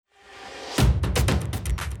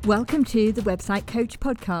Welcome to the Website Coach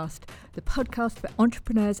Podcast, the podcast for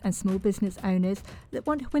entrepreneurs and small business owners that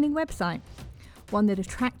want a winning website, one that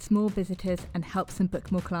attracts more visitors and helps them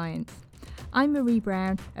book more clients. I'm Marie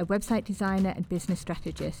Brown, a website designer and business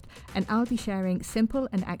strategist, and I'll be sharing simple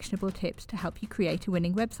and actionable tips to help you create a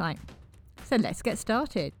winning website. So let's get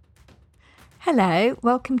started. Hello,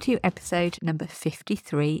 welcome to episode number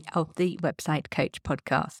 53 of the Website Coach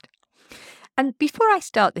Podcast. And before I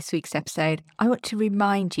start this week's episode, I want to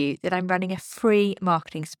remind you that I'm running a free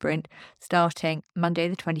marketing sprint starting Monday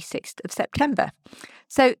the 26th of September.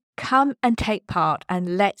 So come and take part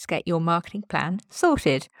and let's get your marketing plan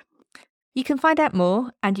sorted. You can find out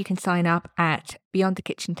more and you can sign up at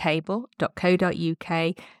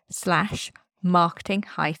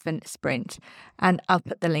beyondthekitchentable.co.uk/marketing-sprint, and I'll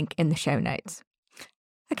put the link in the show notes.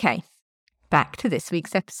 Okay, back to this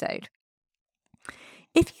week's episode.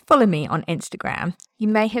 If you follow me on Instagram, you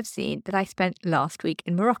may have seen that I spent last week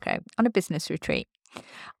in Morocco on a business retreat.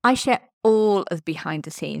 I share all of the behind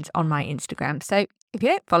the scenes on my Instagram, so if you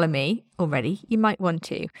don't follow me already, you might want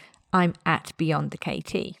to. I'm at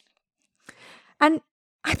beyondtheKT. And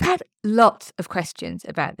I've had lots of questions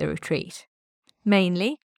about the retreat,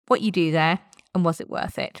 mainly what you do there and was it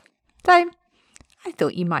worth it? So I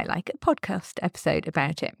thought you might like a podcast episode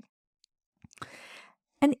about it.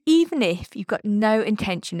 And even if you've got no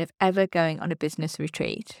intention of ever going on a business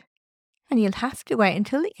retreat, and you'll have to wait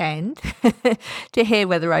until the end to hear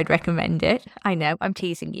whether I'd recommend it. I know, I'm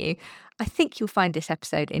teasing you. I think you'll find this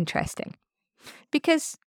episode interesting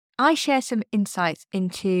because I share some insights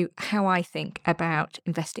into how I think about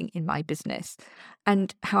investing in my business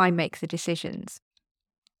and how I make the decisions.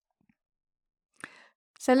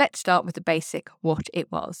 So let's start with the basic what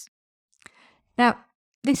it was. Now,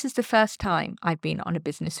 this is the first time I've been on a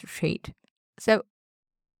business retreat. So,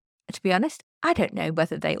 to be honest, I don't know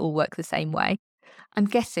whether they all work the same way. I'm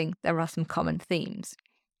guessing there are some common themes.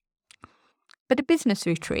 But a business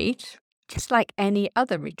retreat, just like any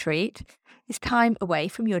other retreat, is time away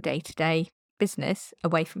from your day-to-day business,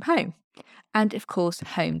 away from home, and of course,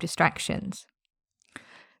 home distractions,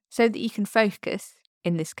 so that you can focus,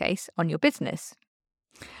 in this case, on your business.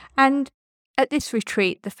 And at this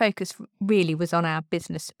retreat, the focus really was on our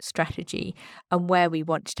business strategy and where we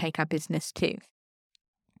want to take our business to.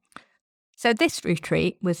 So this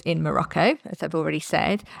retreat was in Morocco, as I've already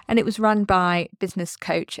said, and it was run by business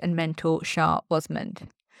coach and mentor Shah Osmond.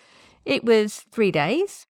 It was 3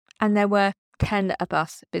 days, and there were 10 of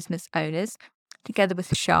us business owners, together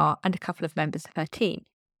with Shah and a couple of members of her team.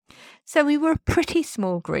 So we were a pretty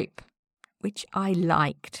small group, which I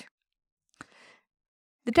liked.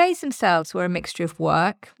 The days themselves were a mixture of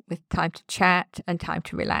work with time to chat and time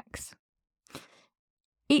to relax.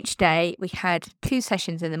 Each day we had 2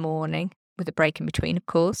 sessions in the morning with a break in between, of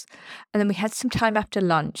course, and then we had some time after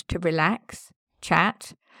lunch to relax,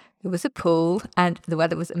 chat. There was a pool and the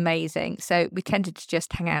weather was amazing, so we tended to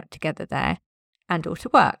just hang out together there and or to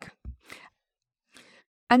work.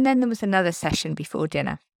 And then there was another session before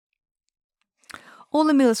dinner. All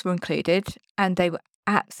the meals were included and they were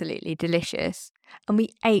absolutely delicious, and we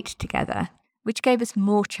ate together, which gave us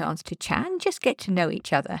more chance to chat and just get to know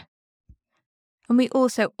each other. And we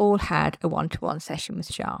also all had a one-to-one session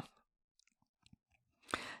with Shah.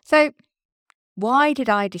 So why did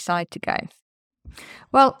I decide to go?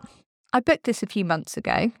 Well, I booked this a few months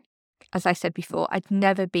ago. As I said before, I'd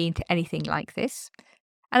never been to anything like this.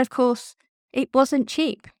 And of course, it wasn't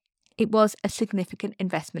cheap. It was a significant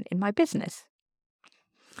investment in my business.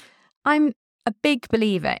 I'm a big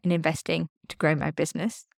believer in investing to grow my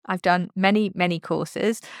business. I've done many, many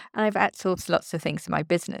courses and I've outsourced lots of things to my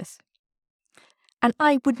business. And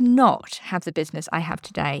I would not have the business I have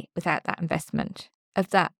today without that investment.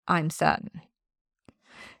 Of that, I'm certain.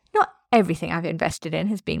 Not everything I've invested in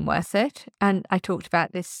has been worth it, and I talked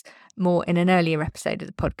about this more in an earlier episode of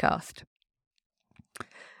the podcast.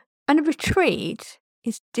 And a retreat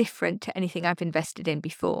is different to anything I've invested in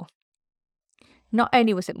before. Not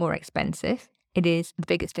only was it more expensive, it is the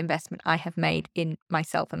biggest investment I have made in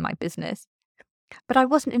myself and my business, but I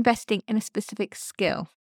wasn't investing in a specific skill.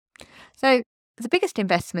 So the biggest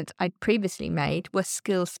investments I'd previously made were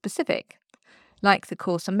skill specific, like the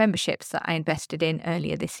course on memberships that I invested in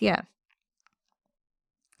earlier this year.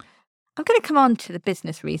 I'm going to come on to the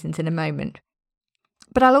business reasons in a moment,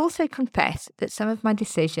 but I'll also confess that some of my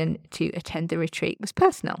decision to attend the retreat was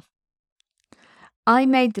personal. I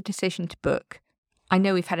made the decision to book. I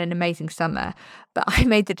know we've had an amazing summer, but I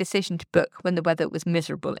made the decision to book when the weather was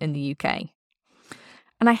miserable in the UK.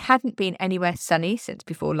 And I hadn't been anywhere sunny since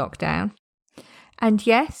before lockdown. And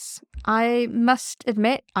yes, I must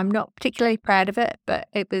admit, I'm not particularly proud of it, but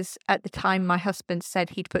it was at the time my husband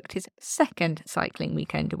said he'd booked his second cycling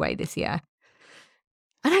weekend away this year.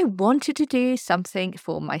 And I wanted to do something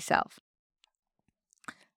for myself.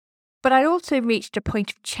 But I'd also reached a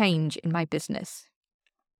point of change in my business.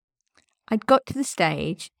 I'd got to the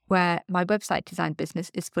stage where my website design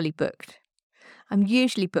business is fully booked. I'm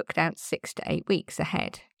usually booked out 6 to 8 weeks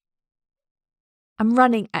ahead. I'm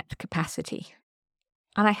running at capacity,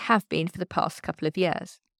 and I have been for the past couple of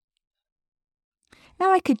years.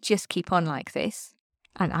 Now I could just keep on like this,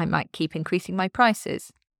 and I might keep increasing my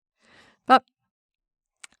prices. But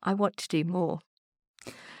I want to do more.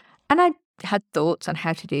 And I had thoughts on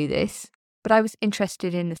how to do this, but I was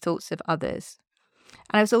interested in the thoughts of others.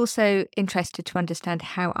 And I was also interested to understand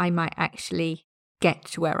how I might actually get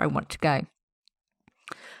to where I want to go.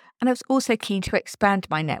 And I was also keen to expand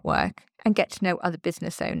my network and get to know other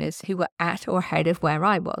business owners who were at or ahead of where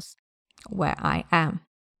I was, where I am.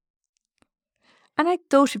 And I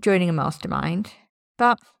thought of joining a mastermind,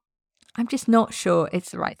 but I'm just not sure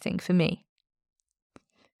it's the right thing for me.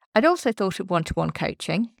 I'd also thought of one-to-one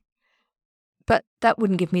coaching, but that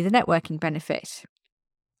wouldn't give me the networking benefit.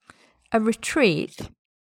 A retreat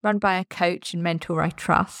run by a coach and mentor I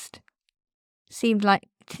trust seemed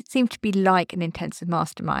to be like an intensive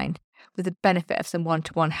mastermind with the benefit of some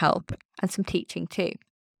one-to-one help and some teaching too.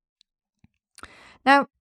 Now,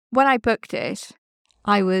 when I booked it,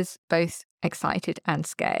 I was both excited and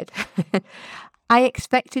scared. I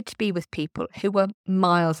expected to be with people who were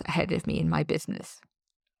miles ahead of me in my business.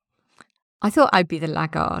 I thought I'd be the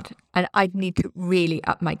laggard and I'd need to really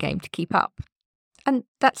up my game to keep up. And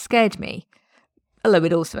that scared me, although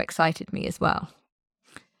it also excited me as well.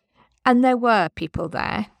 And there were people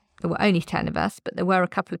there. There were only 10 of us, but there were a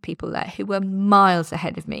couple of people there who were miles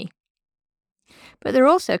ahead of me. But there were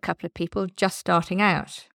also a couple of people just starting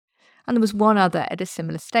out. And there was one other at a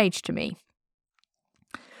similar stage to me.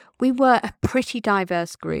 We were a pretty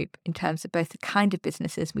diverse group in terms of both the kind of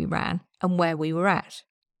businesses we ran and where we were at.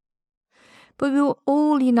 But we were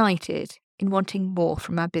all united in wanting more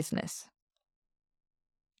from our business.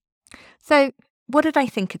 So, what did I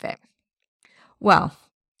think of it? Well,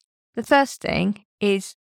 the first thing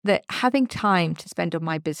is that having time to spend on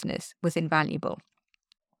my business was invaluable.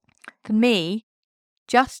 For me,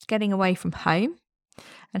 just getting away from home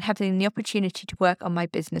and having the opportunity to work on my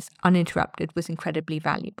business uninterrupted was incredibly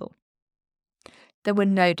valuable. There were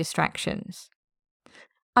no distractions.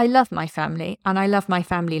 I love my family and I love my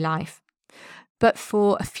family life. But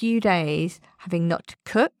for a few days, having not to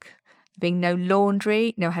cook, having no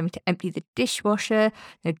laundry, no having to empty the dishwasher,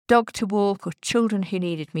 no dog to walk or children who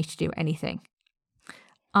needed me to do anything,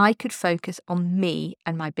 I could focus on me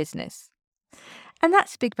and my business. And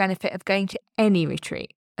that's a big benefit of going to any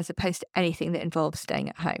retreat as opposed to anything that involves staying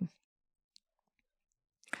at home.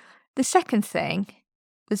 The second thing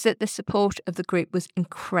was that the support of the group was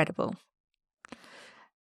incredible.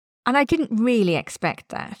 And I didn't really expect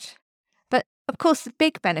that. But of course, the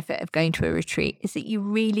big benefit of going to a retreat is that you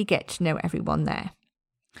really get to know everyone there.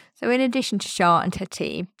 So in addition to Shah and her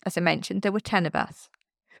team, as I mentioned, there were 10 of us.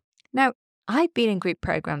 Now, I've been in group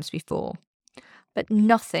programs before, but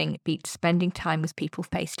nothing beats spending time with people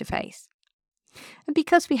face to face. And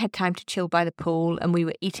because we had time to chill by the pool and we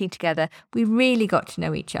were eating together, we really got to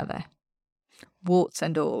know each other. Warts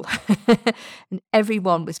and all. And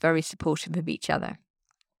everyone was very supportive of each other.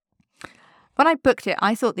 When I booked it,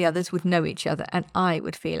 I thought the others would know each other and I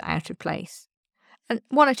would feel out of place. And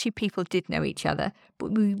one or two people did know each other,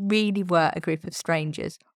 but we really were a group of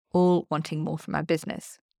strangers, all wanting more from our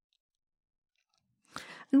business.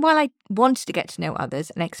 And while I wanted to get to know others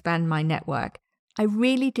and expand my network, I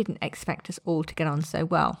really didn't expect us all to get on so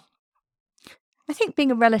well. I think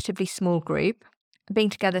being a relatively small group, being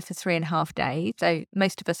together for 3.5 days, so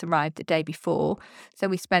most of us arrived the day before, so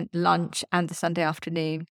we spent lunch and the Sunday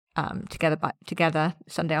afternoon together,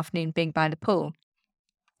 Sunday afternoon being by the pool.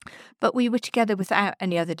 But we were together without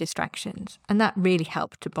any other distractions, and that really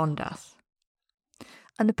helped to bond us.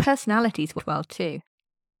 And the personalities were well too.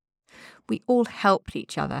 We all helped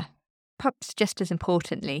each other. Perhaps just as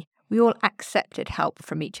importantly, we all accepted help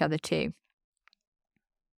from each other too.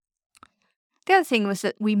 The other thing was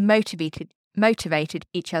that we motivated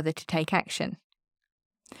each other to take action.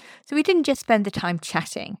 So we didn't just spend the time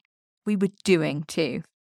chatting, we were doing too.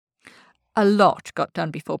 A lot got done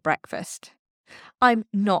before breakfast. I'm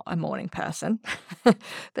not a morning person,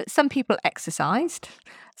 but some people exercised,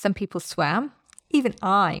 some people swam. Even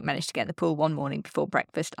I managed to get in the pool one morning before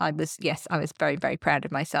breakfast. I was very, very proud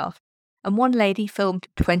of myself. And one lady filmed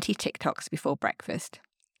 20 TikToks before breakfast.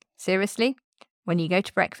 Seriously, when you go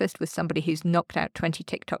to breakfast with somebody who's knocked out 20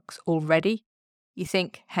 TikToks already, you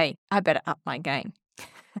think, hey, I better up my game.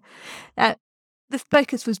 Now, the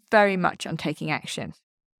focus was very much on taking action.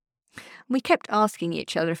 We kept asking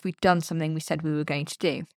each other if we'd done something we said we were going to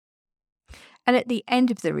do. And at the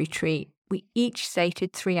end of the retreat, we each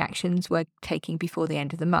stated 3 actions we're taking before the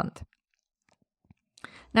end of the month.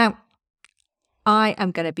 Now, I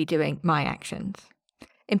am going to be doing my actions,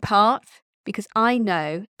 in part because I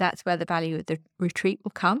know that's where the value of the retreat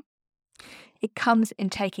will come. It comes in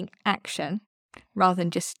taking action rather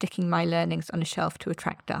than just sticking my learnings on a shelf to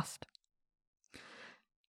attract dust.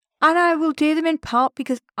 And I will do them in part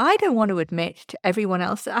because I don't want to admit to everyone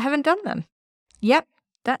else that I haven't done them. Yep,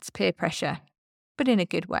 that's peer pressure, but in a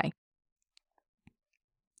good way.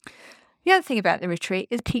 The other thing about the retreat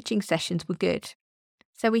is teaching sessions were good.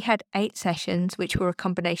 So we had 8 sessions, which were a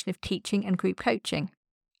combination of teaching and group coaching.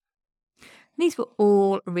 These were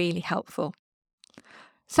all really helpful.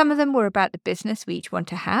 Some of them were about the business we each want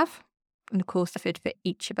to have, and of course, fit for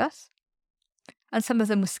each of us. And some of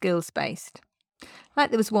them were skills-based.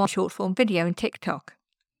 Like there was one short-form video in TikTok.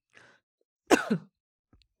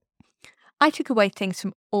 I took away things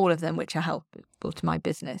from all of them which are helpful to my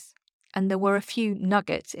business. And there were a few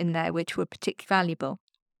nuggets in there which were particularly valuable.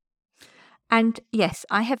 And yes,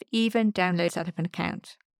 I have even set up an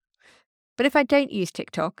account. But if I don't use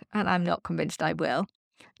TikTok, and I'm not convinced I will,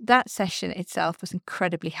 that session itself was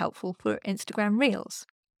incredibly helpful for Instagram Reels.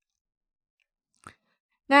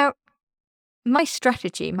 Now, my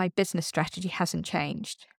business strategy hasn't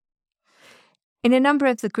changed. In a number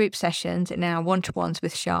of the group sessions in our one-to-ones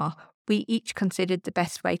with Shah, we each considered the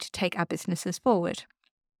best way to take our businesses forward.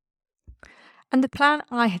 And the plan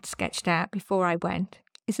I had sketched out before I went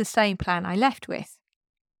is the same plan I left with.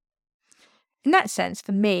 In that sense,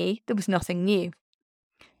 for me, there was nothing new.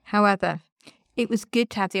 However, it was good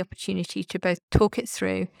to have the opportunity to both talk it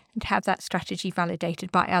through and have that strategy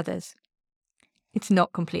validated by others. It's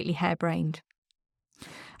not completely harebrained.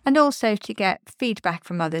 And also to get feedback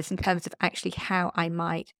from others in terms of actually how I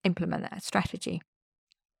might implement that strategy.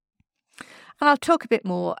 And I'll talk a bit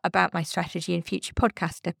more about my strategy in future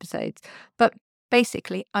podcast episodes, but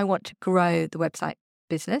basically I want to grow the website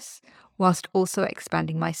business whilst also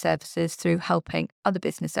expanding my services through helping other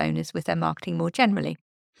business owners with their marketing more generally.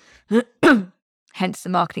 Hence the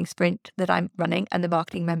marketing sprint that I'm running and the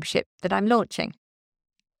marketing membership that I'm launching.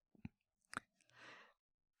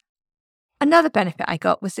 Another benefit I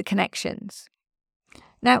got was the connections.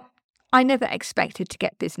 Now, I never expected to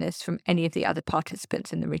get business from any of the other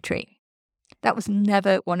participants in the retreat. That was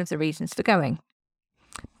never one of the reasons for going.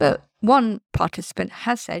 But one participant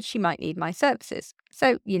has said she might need my services,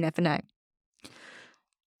 so you never know.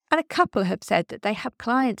 And a couple have said that they have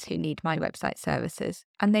clients who need my website services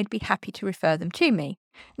and they'd be happy to refer them to me.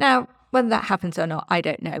 Now, whether that happens or not, I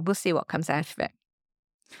don't know. We'll see what comes out of it.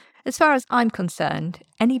 As far as I'm concerned,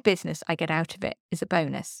 any business I get out of it is a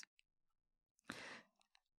bonus.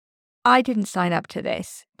 I didn't sign up to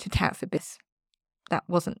this to tout for business. That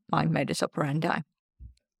wasn't my modus operandi.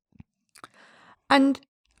 And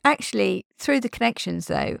actually, through the connections,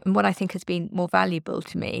 though, and what I think has been more valuable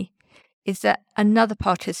to me, is that another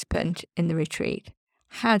participant in the retreat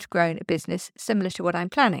had grown a business similar to what I'm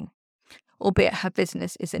planning, albeit her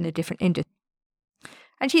business is in a different industry.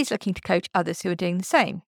 And she's looking to coach others who are doing the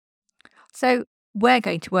same. So we're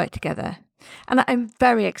going to work together. And I'm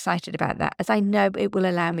very excited about that, as I know it will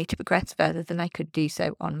allow me to progress further than I could do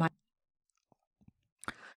so on my own.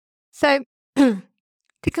 So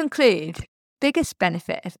to conclude, biggest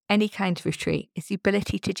benefit of any kind of retreat is the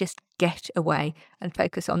ability to just get away and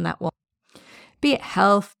focus on that one, be it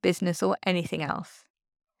health, business, or anything else,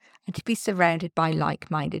 and to be surrounded by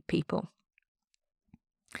like-minded people.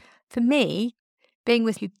 For me, being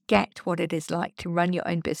with you get what it is like to run your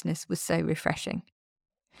own business was so refreshing.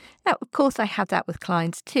 Now, of course, I have that with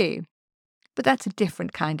clients too, but that's a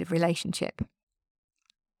different kind of relationship.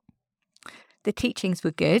 The teachings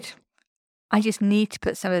were good. I just need to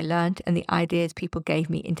put some of the learned and the ideas people gave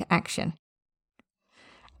me into action.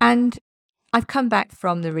 And I've come back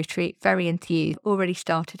from the retreat very enthused, already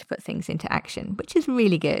started to put things into action, which is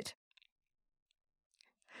really good.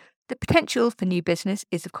 The potential for new business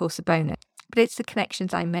is, of course, a bonus, but it's the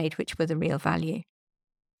connections I made which were the real value.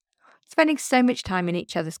 Spending so much time in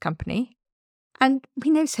each other's company, and we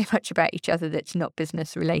know so much about each other that's not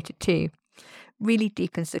business related too, really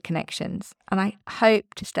deepens the connections, and I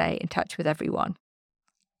hope to stay in touch with everyone.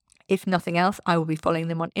 If nothing else, I will be following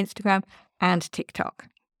them on Instagram and TikTok.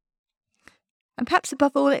 And perhaps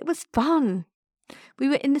above all, it was fun. We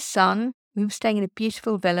were in the sun, we were staying in a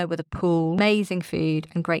beautiful villa with a pool, amazing food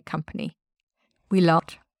and great company. We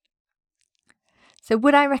laughed. So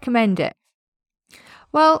would I recommend it?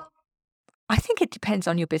 Well, I think it depends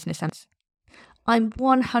on your business. I'm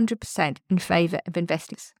 100% in favour of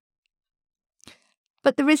investing.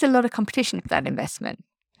 But there is a lot of competition for that investment.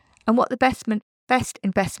 And what the best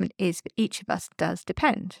investment is for each of us does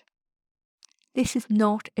depend. This is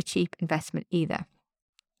not a cheap investment either.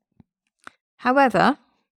 However,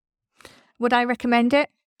 would I recommend it?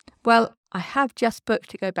 Well, I have just booked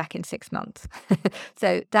to go back in 6 months.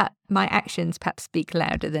 So that my actions perhaps speak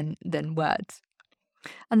louder than words.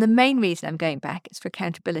 And the main reason I'm going back is for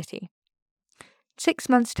accountability. 6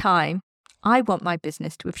 months' time, I want my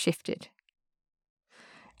business to have shifted.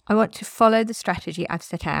 I want to follow the strategy I've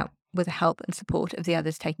set out with the help and support of the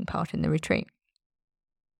others taking part in the retreat.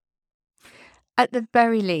 At the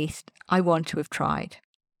very least, I want to have tried.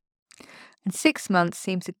 And 6 months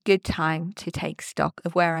seems a good time to take stock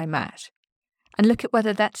of where I'm at and look at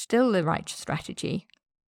whether that's still the right strategy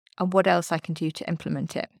and what else I can do to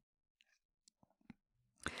implement it.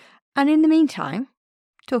 And in the meantime,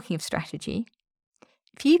 talking of strategy,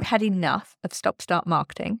 if you've had enough of stop-start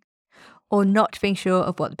marketing or not being sure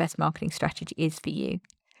of what the best marketing strategy is for you,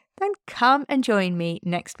 then come and join me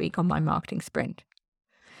next week on my marketing sprint.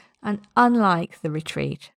 And unlike the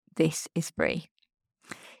retreat, this is free.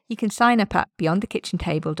 You can sign up at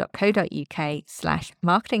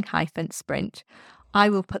beyondthekitchentable.co.uk/marketing-sprint. I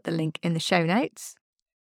will put the link in the show notes.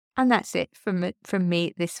 And that's it from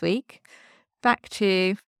me this week. Back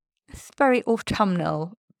to very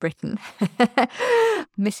autumnal Britain.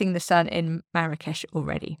 Missing the sun in Marrakesh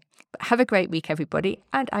already. But have a great week, everybody,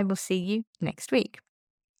 and I will see you next week.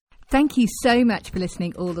 Thank you so much for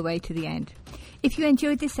listening all the way to the end. If you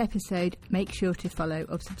enjoyed this episode, make sure to follow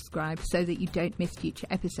or subscribe so that you don't miss future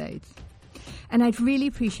episodes. And I'd really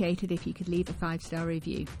appreciate it if you could leave a 5-star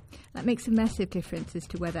review. That makes a massive difference as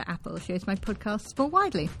to whether Apple shows my podcasts more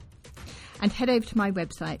widely. And head over to my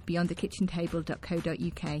website,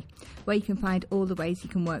 beyondthekitchentable.co.uk, where you can find all the ways you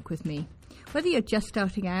can work with me, whether you're just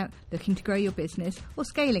starting out, looking to grow your business, or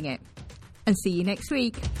scaling it. And see you next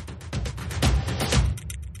week.